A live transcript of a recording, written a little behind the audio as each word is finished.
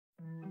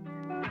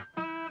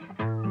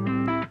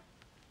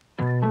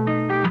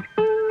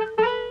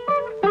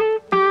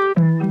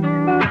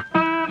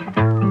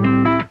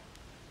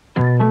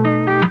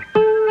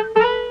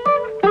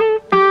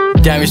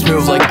Damn, you're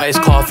smooth like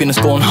iced coffee on a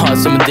scalding hot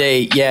summer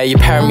day. Yeah, you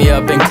pair me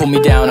up and cool me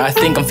down. I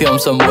think I'm feeling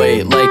some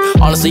way. Like,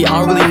 honestly, I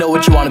don't really know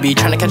what you wanna be.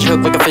 Trying to catch a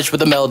hook like a fish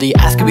with a melody.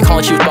 Ask if we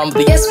calling you bum with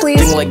the yes,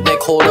 please. Thing like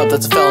Nick, hold up,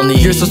 that's a felony.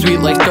 You're so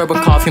sweet like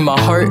Starbucks coffee, my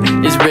heart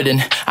is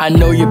ridden. I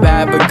know you're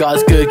bad, but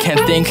God's good,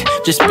 can't think,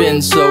 just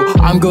spin. So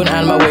I'm going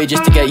out of my way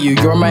just to get you.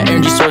 You're my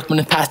energy source when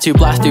it's past you,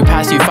 blast through,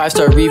 past you.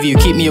 5-star review,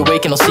 keep me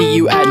awake and I'll see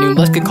you at noon.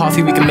 Let's get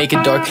coffee, we can make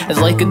it dark. It's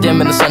like a dim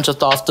and the sun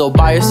shuts off. Still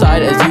by your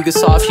side as you get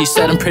soft. She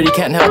said I'm pretty,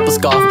 can't help but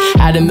scoff.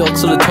 Added milk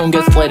so the tone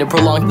gets lighter.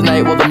 Prolong the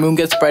night while the moon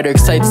gets brighter.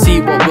 Excited to see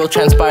what will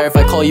transpire. If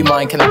I call you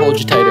mine, can I hold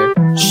you tighter?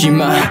 She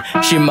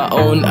my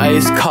own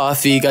iced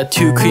coffee. Got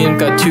 2 cream,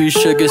 got 2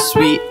 sugar,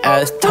 sweet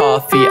as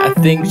toffee. I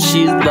think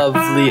she's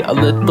lovely, a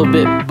little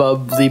bit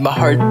bubbly. My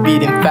heart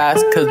beating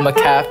fast cause my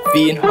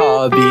caffeine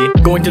hobby.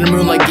 Going to the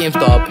moon like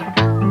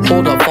GameStop.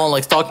 Hold up, falling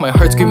like stock, my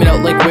heart screaming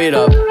out like wait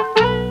up.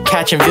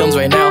 Catching feelings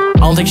right now. I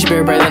don't think she's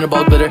very bright than a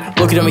ball glitter.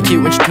 Looking at me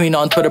cute when she tweeting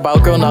on Twitter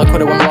about girl not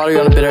quitter when I'm lottery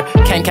on a bitter.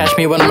 Can't catch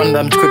me when I'm running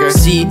that much quicker.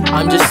 See,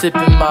 I'm just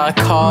sipping my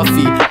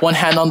coffee. One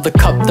hand on the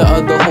cup, the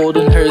other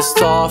holding hers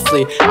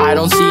softly. I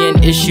don't see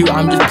an issue,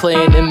 I'm just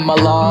playing in my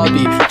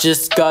lobby.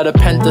 Just got a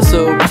penta,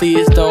 so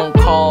please don't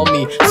call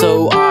me.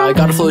 So I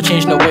got a flow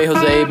change, no way,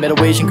 Jose. Met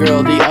a Asian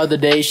girl the other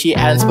day. She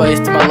added spice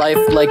to my life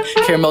like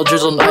caramel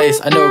drizzle on ice.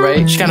 I know,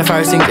 right? She kinda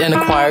fire sings in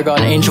a choir.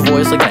 Got an angel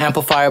voice like an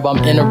amplifier, but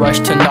I'm in a rush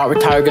to not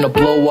retire. Gonna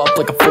blow up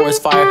like a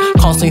forest fire.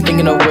 Constantly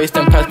thinking of ways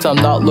to impress, cause I'm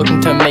not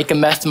looking to make a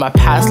mess. In my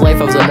past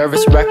life I was a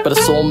nervous wreck, but a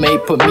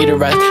soulmate put me to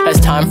rest. As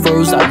time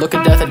froze, I look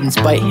at death. I didn't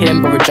spite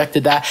him, but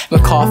rejected that.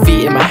 With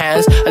coffee in my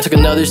hands, I took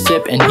another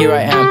sip, and here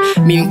I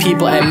am, meeting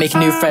people and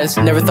making new friends.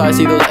 Never thought I'd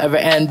see those ever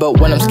end, but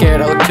when I'm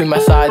scared I look to my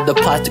side. The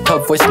plastic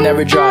cup voice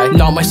never dry.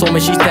 Not my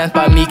soulmate, she stands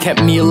by me,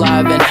 kept me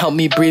alive and helped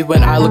me breathe.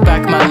 When I look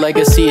back, my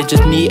legacy is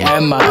just me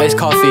and my iced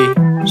coffee.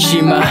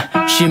 She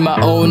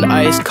my own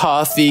iced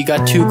coffee.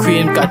 Got 2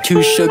 cream, got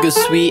 2 sugar,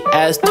 sweet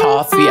as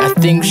toffee. I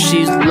think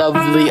she's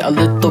lovely, a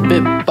little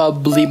bit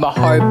bubbly. My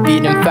heart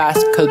beating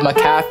fast cause my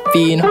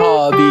caffeine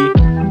hobby.